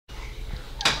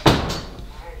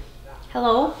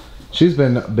Hello. She's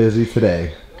been busy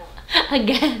today.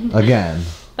 Again.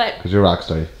 But because you're a rock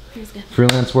star. Good.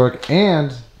 Freelance work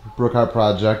and Brookhart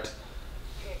project,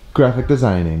 graphic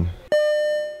designing.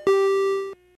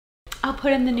 I'll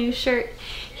put in the new shirt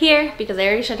here because I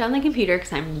already shut down the computer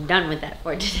because I'm done with that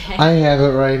for today. I have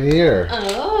it right here.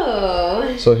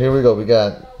 Oh. So here we go. We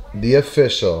got the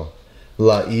official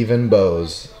La Even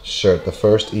Bows shirt, the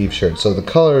first Eve shirt. So the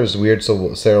color is weird,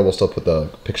 so Sarah will still put the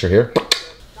picture here.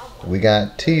 We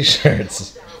got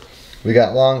t-shirts. We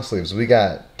got long sleeves. We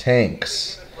got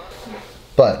tanks.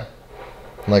 But,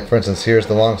 like for instance, here's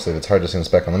the long sleeve. It's hard to see in the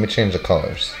spec on. Let me change the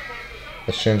colors.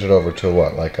 Let's change it over to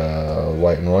what, like a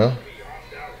white and royal?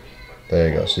 There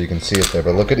you go, so you can see it there.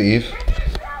 But look at Eve.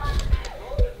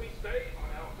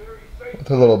 With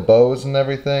her little bows and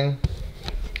everything.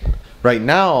 Right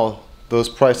now, those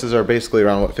prices are basically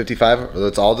around what, 55?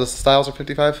 That's all the styles are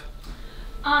 55?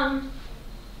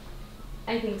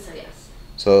 I think so, yes.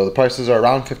 So the prices are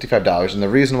around $55, and the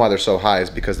reason why they're so high is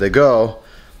because they go,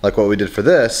 like what we did for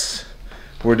this,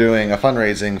 we're doing a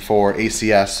fundraising for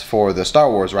ACS for the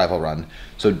Star Wars Rival Run.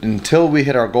 So until we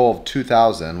hit our goal of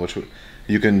 2,000, which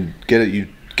you can get it, you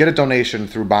get a donation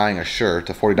through buying a shirt,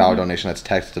 a $40 donation that's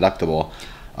tax deductible.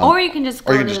 Or you can just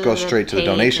go, straight to the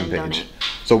donation page.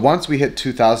 So once we hit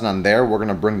 2,000 on there, we're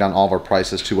gonna bring down all of our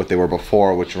prices to what they were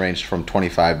before, which ranged from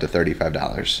 $25 to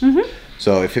 $35.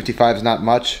 So if 55 is not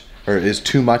much, or is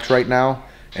too much right now,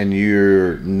 and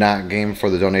you're not game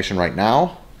for the donation right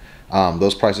now,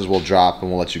 those prices will drop, and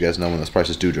we'll let you guys know when those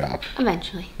prices do drop.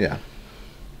 Eventually. Yeah.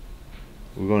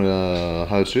 We're going to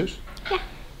Hollywood Studios?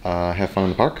 Yeah. Have fun in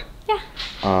the park?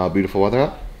 Yeah. Beautiful weather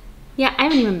out? Yeah, I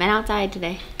haven't even been outside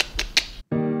today.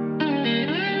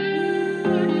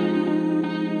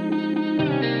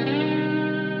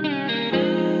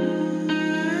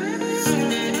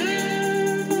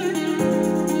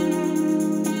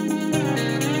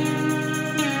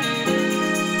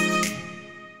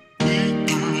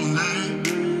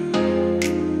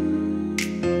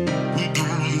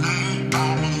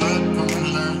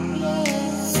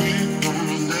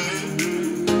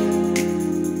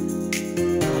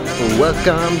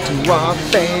 Welcome to our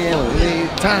family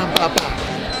time, Papa.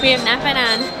 We have not been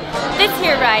on this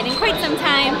here ride in quite some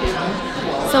time,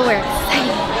 so we're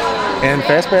excited. And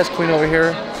Fast Pass Queen over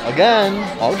here, again.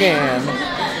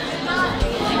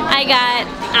 I got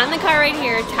on the car right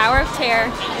here, Tower of Terror,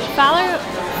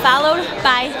 followed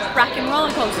by Rock and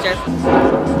Roller Coaster.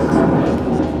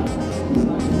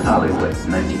 Hollywood,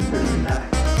 1939.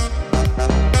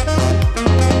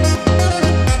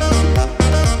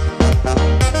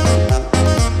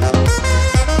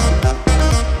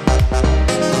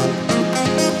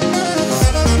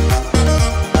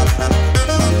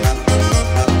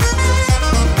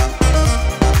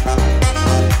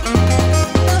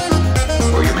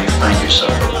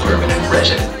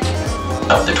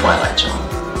 Of the Twilight Zone.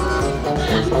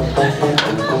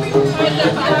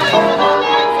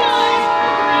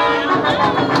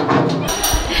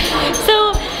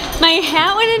 So my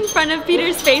hat went in front of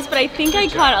Peter's face, but I think I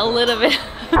caught a little bit.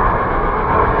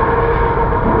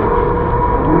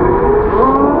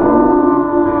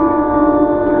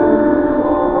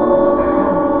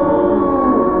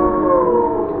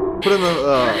 Put in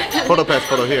the photo pass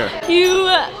photo here.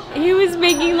 He was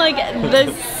making like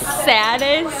the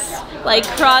saddest, like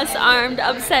cross-armed,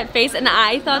 upset face, and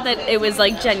I thought that it was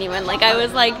like genuine. Like I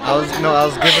was like, I was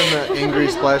giving the angry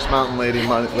Splash Mountain lady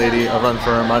a run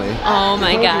for her money. oh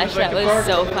my gosh, that was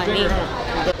so funny.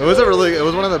 It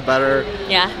was one of the better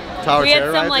Tower we had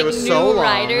Terror some rides. like It was new so long.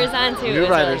 riders on too. New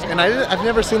riders, and I've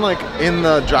never seen like in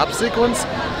the drop sequence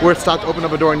where it stopped to open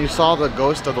up a door and you saw the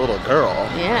ghost of the little girl.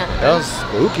 Yeah. That was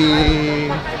spooky.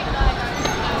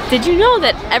 Did you know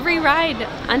that every ride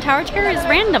on Tower Terror is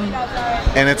random?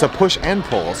 And it's a push and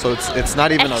pull, so it's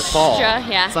not even a fall.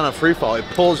 Yeah. It's not a free fall. It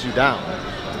pulls you down.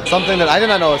 Something that I did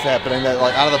not know was happening. That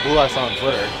like out of the blue I saw on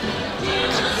Twitter.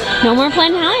 No more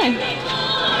Planet Hollywood.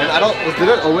 And did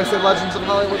it always say Legends of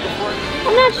Hollywood before?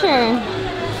 I'm not sure.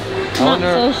 So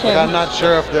sure. Like, I'm not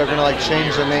sure if they're gonna like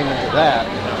change the name into that.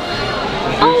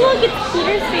 Oh look, it's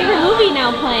Peter's favorite movie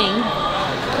now playing.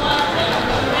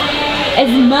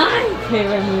 It's my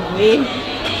favorite movie.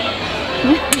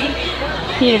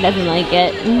 Peter doesn't like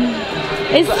it.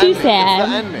 It's too sad. It's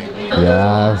the ending.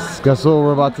 Yes, guess what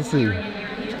we're about to see?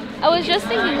 I was just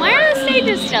thinking, why are the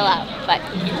stages still out? But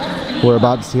we're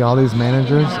about to see all these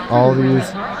managers, all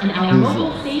these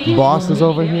bosses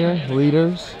over here,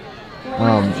 leaders.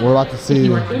 We're about to see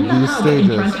these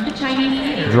stages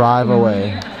drive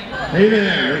away. Hey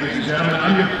there, ladies and gentlemen,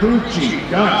 I'm your crew chief,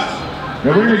 Gus.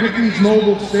 Now we're gonna get these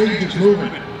mobile stages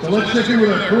moving, so let's check in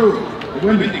with our crew.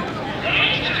 Wendy.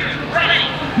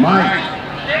 Mike.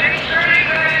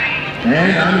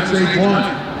 And on to stage one.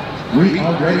 We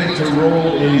are ready to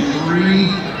roll in 3,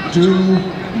 2,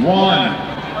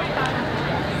 1.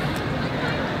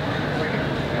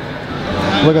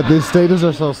 Look at these stages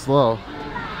are so slow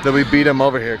that we beat them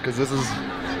over here because this is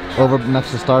over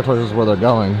next to Star Tours is where they're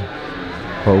going.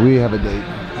 But we have a date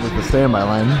with the standby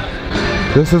line.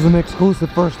 This is an exclusive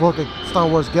first look at Star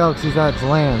Wars Galaxy's Edge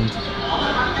Land.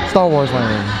 Star Wars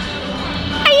Land.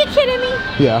 Are you kidding me?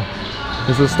 Yeah.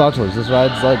 This is Star Tours. This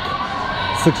ride's like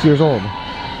 6 years old.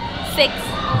 6.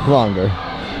 Longer.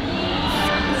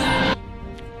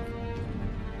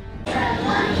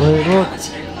 Wait, look.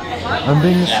 I'm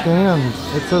being scammed.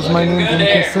 It says my name's in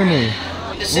Kissimmee.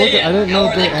 Look, I didn't know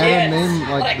they added name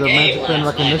like the Magic Band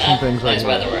recognition things right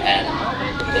here.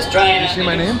 Did you see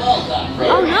my name?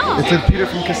 Oh no. It said Peter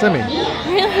from Kissimmee.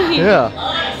 Really? Yeah.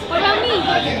 What about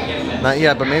me? Not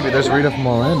yet, but maybe. There's Rita from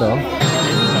Orlando.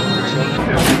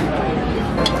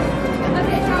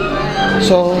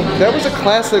 So that was a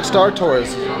classic Star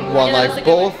Tours one. Like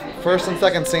both first and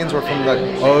second scenes were from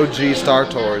the OG Star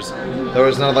Tours. There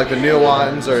was none of like the new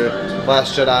ones or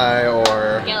Last Jedi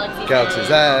or Galaxy's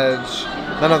Edge.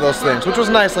 None of those things, which was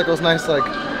nice. Like it was nice. Like,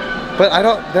 but I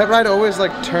don't. That ride always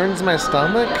like turns my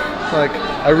stomach. Like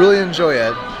I really enjoy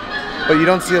it, but you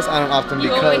don't see us on it often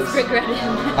because always regret it.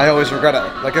 I always regret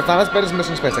it. Like it's not as bad as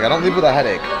Mission Space. Like I don't leave with a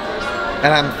headache,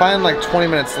 and I'm fine like 20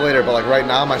 minutes later. But like right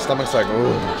now, my stomach's like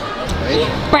ooh.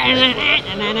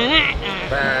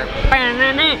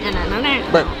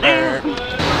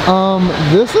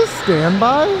 This is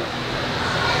standby.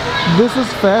 This is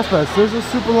Fast Pass. There's a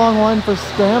super long line for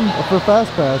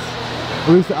Fast Pass. At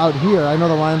least out here. I know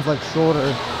the line's like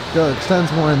shorter. It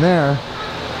extends more in there.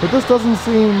 But this doesn't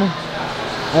seem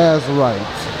as right.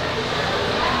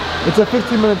 It's a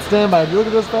 15-minute standby. Look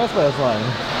at this Fast Pass line.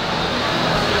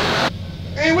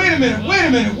 Hey, wait a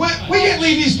minute. What? We can't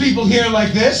leave these people here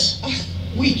like this.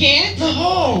 We can't?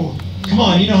 No. Come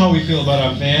on, you know how we feel about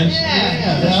our fans.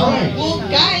 Yeah, that's right. Well,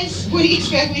 guys, what do you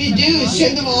expect me to do?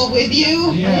 Send them all with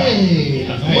you? Hey,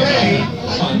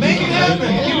 make it happen.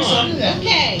 Give us something.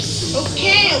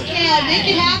 Okay, I'll make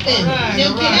it happen.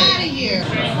 Now get out of here.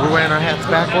 We're wearing our hats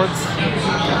backwards.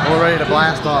 We're ready to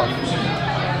blast off.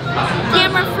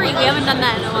 Camera free. We haven't done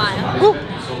that in a while. Woo.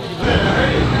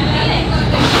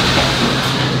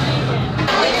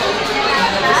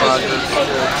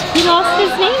 He lost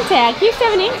his name tag. He used to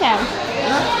have a name tag.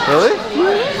 Really?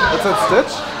 What's that,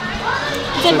 Stitch?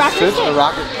 It said Rocket Stitch? Stitch. A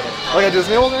rocket? Like a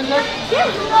Disney old name tag? Yeah.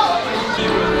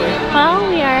 Well,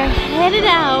 we are headed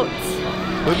out.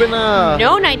 We've been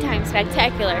No nighttime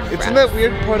spectacular. it's in that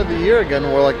weird part of the year again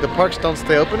where like the parks don't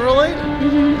stay open real late,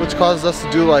 which causes us to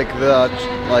do like the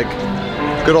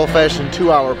good old-fashioned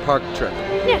 2-hour park trip.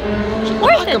 Yeah. I'm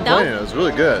Worth not it complaining. though. It was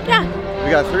really good. Yeah. We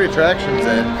got 3 attractions in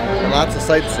and lots of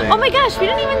sightseeing. Oh my gosh, we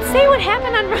didn't even say what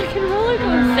happened on Rock and Roller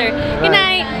Coaster. Good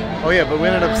night. Oh yeah, but we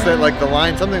ended up saying like the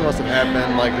line, something must have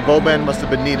happened, like the bow band must have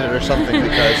been needed or something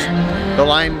because the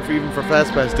line for, even for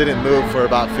Fast Pass didn't move for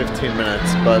about 15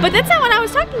 minutes. But But that's not what I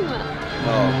was talking about.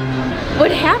 oh. What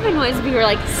happened was we were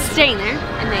like staying there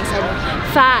and they said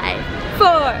 5, 4.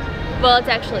 Well, it's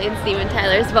actually in Steven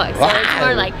Tyler's voice. So it's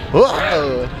more like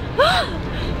Whoa.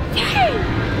 3,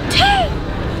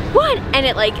 2, 1, and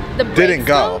it like the brakes Didn't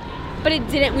go. but it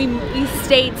didn't. We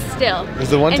stayed still. It was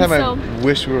the one And time so, I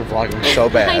wish we were vlogging so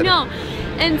bad. I know.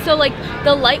 And so like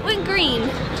the light went green,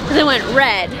 and then went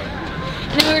red,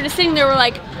 and then we were just sitting there. We're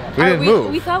like, We didn't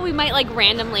move. We thought we might like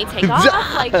randomly take off.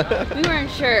 Like we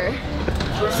weren't sure.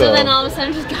 So then all of a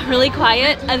sudden it just got really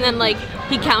quiet, and then like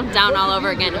he counted down all over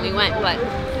again, and we went. But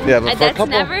yeah, but for that's a couple,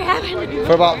 never happened before.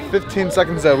 for about 15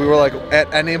 seconds there, we were like,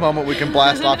 at any moment we can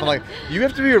blast off. I'm like, you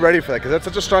have to be ready for that because that's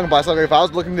such a strong blast off. Like, if I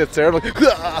was looking at Sarah, I'm like,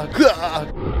 "Gah, gah."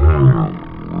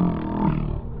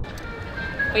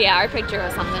 But yeah, our picture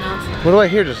was something else. What do I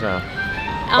hear just now?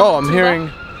 Oh, I'm tuba.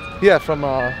 hearing, yeah, from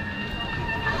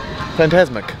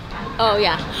Phantasmic. Oh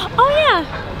yeah. Oh yeah.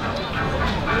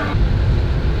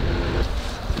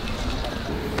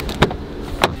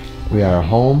 We are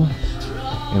home,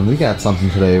 and we got something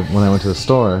today when I went to the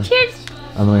store. Cheers.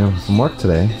 On the way home from work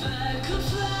today.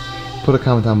 Put a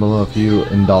comment down below if you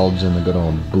indulge in the good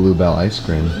old Bluebell ice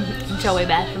cream. Joey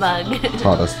Beth Bug.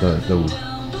 Taught us the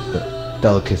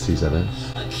delicacies of it.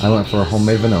 I went for a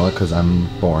homemade vanilla because I'm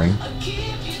boring.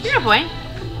 You're a boy.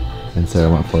 And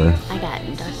Sarah went for, I got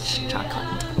Dutch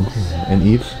chocolate. and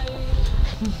Eve,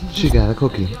 she got a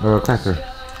cookie or a cracker.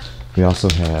 We also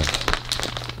have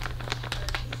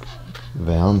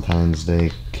Valentine's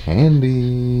Day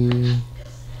candy.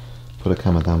 Put a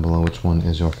comment down below which one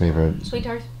is your favorite. Sweet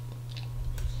tart.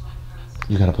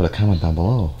 You gotta put a comment down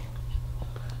below.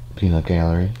 peanut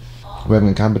gallery. We're having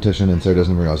a competition and Sarah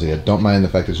doesn't realize it yet. Don't mind the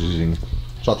fact that she's eating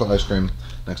chocolate ice cream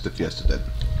next to Fiesta did.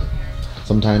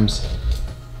 Sometimes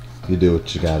you do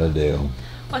what you gotta do.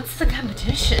 What's the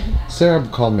competition? Sarah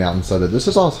called me out and said that this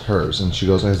is all hers, and she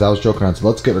goes, as I was joking around, said,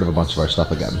 let's get rid of a bunch of our stuff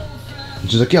again.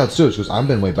 And she's like, yeah, let's do it. She goes, I've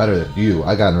been way better than you.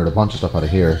 I gotten rid of a bunch of stuff out of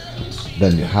here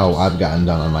than how I've gotten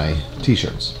done on my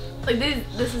t-shirts. Like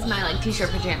this is my like t-shirt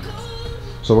pajamas.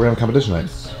 So we're gonna have a competition night.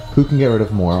 Who can get rid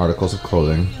of more articles of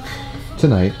clothing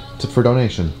tonight for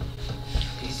donation?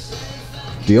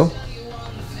 Deal?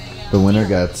 The winner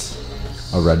gets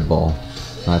a Red Bull.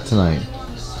 Not tonight.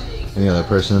 And the other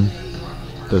person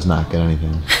does not get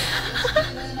anything.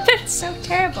 That's so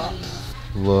terrible.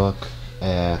 Look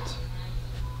at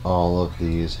all of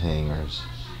these hangers.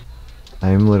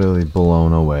 I'm literally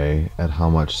blown away at how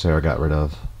much Sarah got rid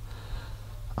of.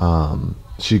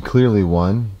 She clearly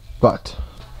won, but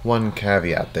one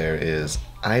caveat there is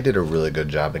I did a really good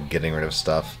job at getting rid of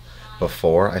stuff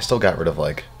before. I still got rid of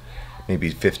like maybe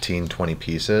 15, 20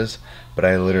 pieces, but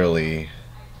I literally,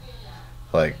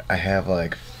 like, I have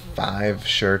like 5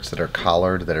 shirts that are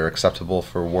collared that are acceptable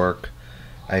for work.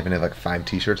 I even have like 5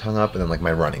 t-shirts hung up, and then like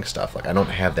my running stuff. Like I don't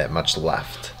have that much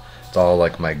left. It's all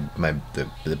like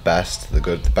the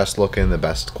best looking, the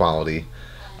best quality.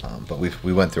 But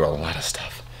we went through a lot of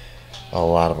stuff, a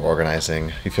lot of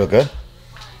organizing. You feel good?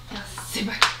 Yes,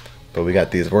 super. But we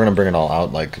got these. We're gonna bring it all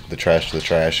out, like the trash to the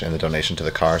trash and the donation to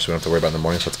the car, so we don't have to worry about it in the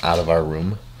morning. So it's out of our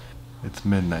room. It's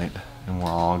midnight and we're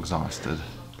all exhausted.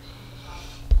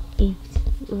 You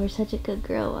were such a good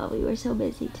girl while we were so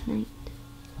busy tonight.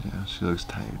 Yeah, she looks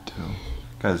tired too.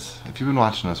 Guys, if you've been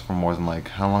watching us for more than like,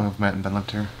 how long have Matt and Ben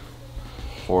lived here?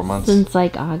 4 months? Since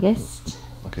like August.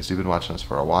 Okay, so you've been watching us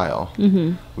for a while.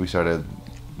 Mm-hmm. We started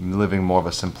living more of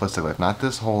a simplistic life. Not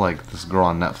this whole like this girl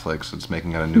on Netflix that's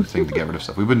making it a new thing to get rid of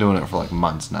stuff. We've been doing it for like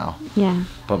months now. Yeah.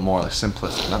 But more like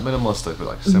simplistic. Not minimalistic, but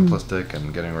like simplistic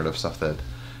and getting rid of stuff that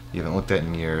you haven't looked at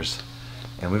in years.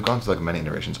 And we've gone through like many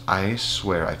iterations. I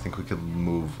swear I think we could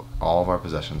move all of our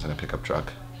possessions in a pickup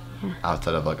truck. Yeah.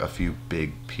 Outside of like a few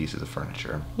big pieces of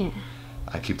furniture. Yeah.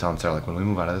 I keep telling Sarah, like, when we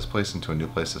move out of this place into a new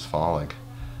place this fall, like,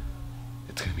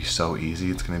 it's gonna be so easy.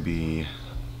 It's gonna be,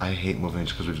 I hate moving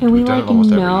just because we've done it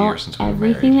almost every year since we were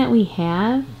married. Everything that we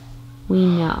have, we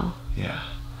know. Yeah.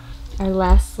 Our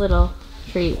last little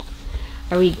treat.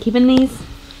 Are we keeping these?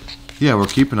 Yeah, we're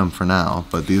keeping them for now,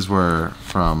 but these were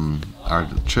from our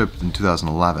trip in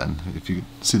 2011. If you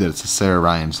see that, it's a Sarah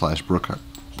Ryan / Brookhart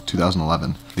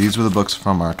 2011. These were the books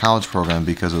from our college program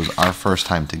because it was our first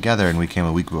time together and we came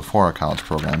a week before our college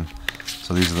program.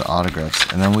 So these are the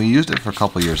autographs. And then we used it for a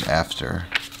couple years after.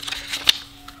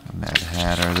 Mad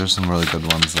Hatter. There's some really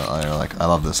good ones that are like, I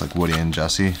love this, like Woody and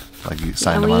Jesse. Like you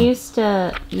signed them on. We used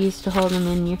to hold them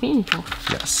in your fanny pack.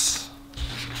 Yes.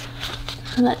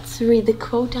 Let's read the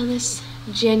quote on this.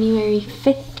 January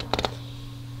 5th.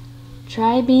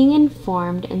 Try being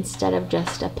informed instead of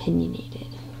just opinionated.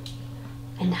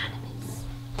 Anonymous.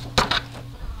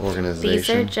 Organization. These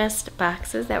are just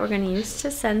boxes that we're going to use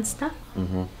to send stuff.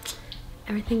 Mm-hmm.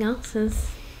 Everything else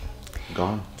is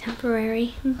gone.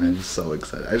 Temporary. Mm-hmm. I'm so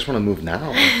excited. I just want to move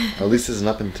now. At least this isn't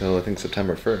up until I think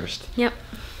September 1st. Yep.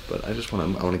 But I just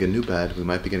want to. I want to get a new bed. We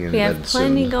might be getting a new We bed have soon.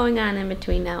 plenty going on in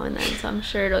between now and then, so I'm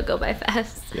sure it'll go by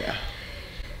fast. Yeah.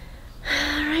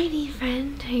 Alrighty,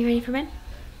 friend. Are you ready for bed?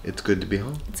 It's good to be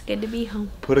home. It's good to be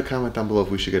home. Put a comment down below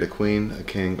if we should get a queen, a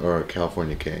king, or a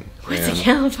California king. What's a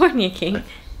California king?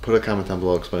 Put a comment down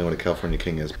below explaining what a California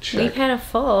king is. Check. We've had a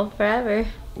full forever.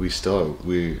 We're still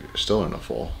in a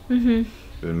full. Mm-hmm.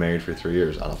 We've been married for 3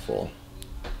 years on a full.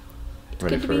 It's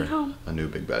Ready good to for be home. a new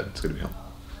big bed. It's good to be home.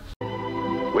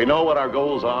 We know what our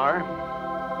goals are.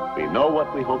 We know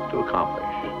what we hope to accomplish.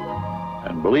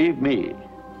 And believe me,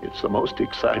 it's the most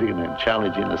exciting and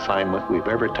challenging assignment we've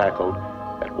ever tackled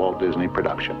at Walt Disney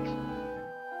Productions.